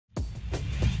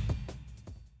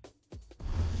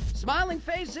Smiling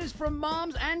faces from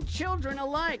moms and children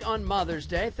alike on Mother's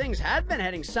Day. Things had been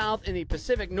heading south in the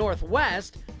Pacific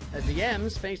Northwest as the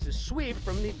M's faced a sweep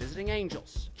from the visiting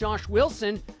Angels. Josh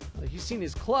Wilson, he's seen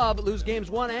his club lose games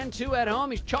 1 and 2 at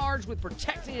home. He's charged with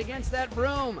protecting against that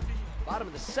broom. Bottom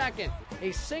of the second,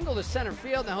 a single to center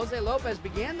field. Now Jose Lopez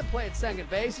began the play at second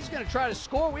base. He's going to try to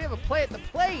score. We have a play at the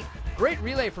plate. Great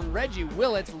relay from Reggie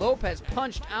Willits. Lopez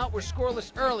punched out. We're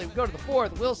scoreless early. We go to the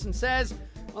fourth. Wilson says,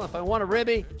 well, if I want a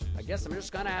ribby, I guess I'm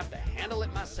just going to have to handle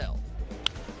it myself.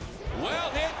 Well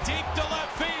hit deep to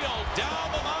left field.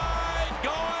 Down the line.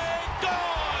 Gone.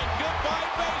 Goodbye,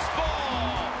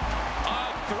 baseball.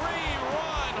 A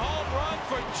 3-run home run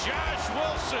for Josh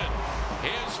Wilson.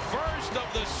 His first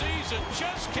of the season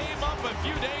just came up a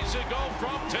few days ago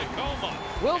from Tacoma.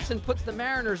 Wilson puts the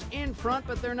Mariners in front,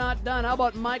 but they're not done. How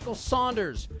about Michael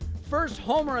Saunders? First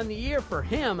homer on the year for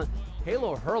him.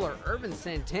 Halo hurler Irvin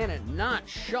Santana not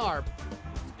sharp.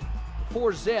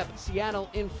 4-zip. Seattle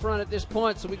in front at this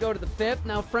point, so we go to the fifth.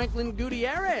 Now Franklin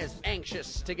Gutierrez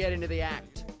anxious to get into the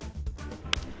act.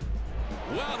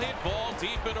 Well hit ball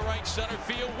deep into right center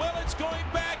field. Willits going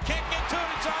back, can't get to it.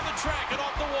 It's on the track and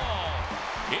off the wall.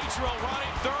 Ichiro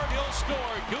running third, he'll score.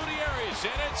 Gutierrez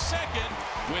in at second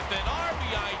with an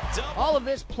RBI double. All of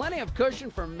this, plenty of cushion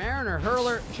for Mariner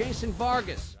hurler Jason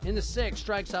Vargas. In the sixth,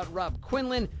 strikes out Rob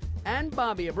Quinlan and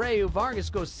Bobby Abreu. Vargas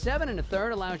goes 7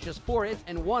 1/3, allows just 4 hits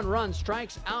and 1 run,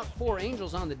 strikes out 4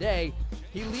 Angels on the day.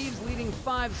 He leaves leading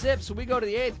 5-zip, so we go to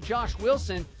the eighth. Josh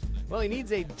Wilson, well, he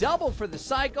needs a double for the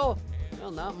cycle. Well,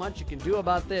 not much you can do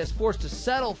about this. Forced to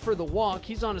settle for the walk.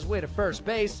 He's on his way to first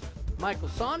base. Michael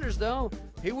Saunders, though,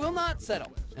 he will not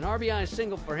settle. An RBI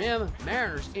single for him.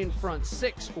 Mariners in front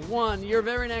 6-1. Your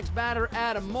very next batter,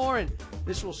 Adam Morin.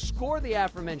 This will score the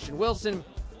aforementioned Wilson.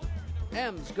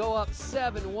 M's go up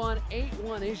 7-1.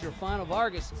 8-1 is your final.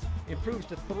 Vargas improves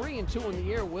to 3-2 in the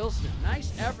year. Wilson,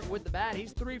 nice effort with the bat.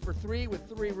 He's 3 for 3 with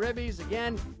 3 ribbies.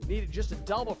 Again, needed just a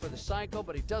double for the cycle,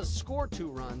 but he does score 2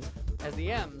 runs as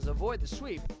the M's avoid the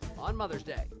sweep on Mother's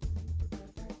Day.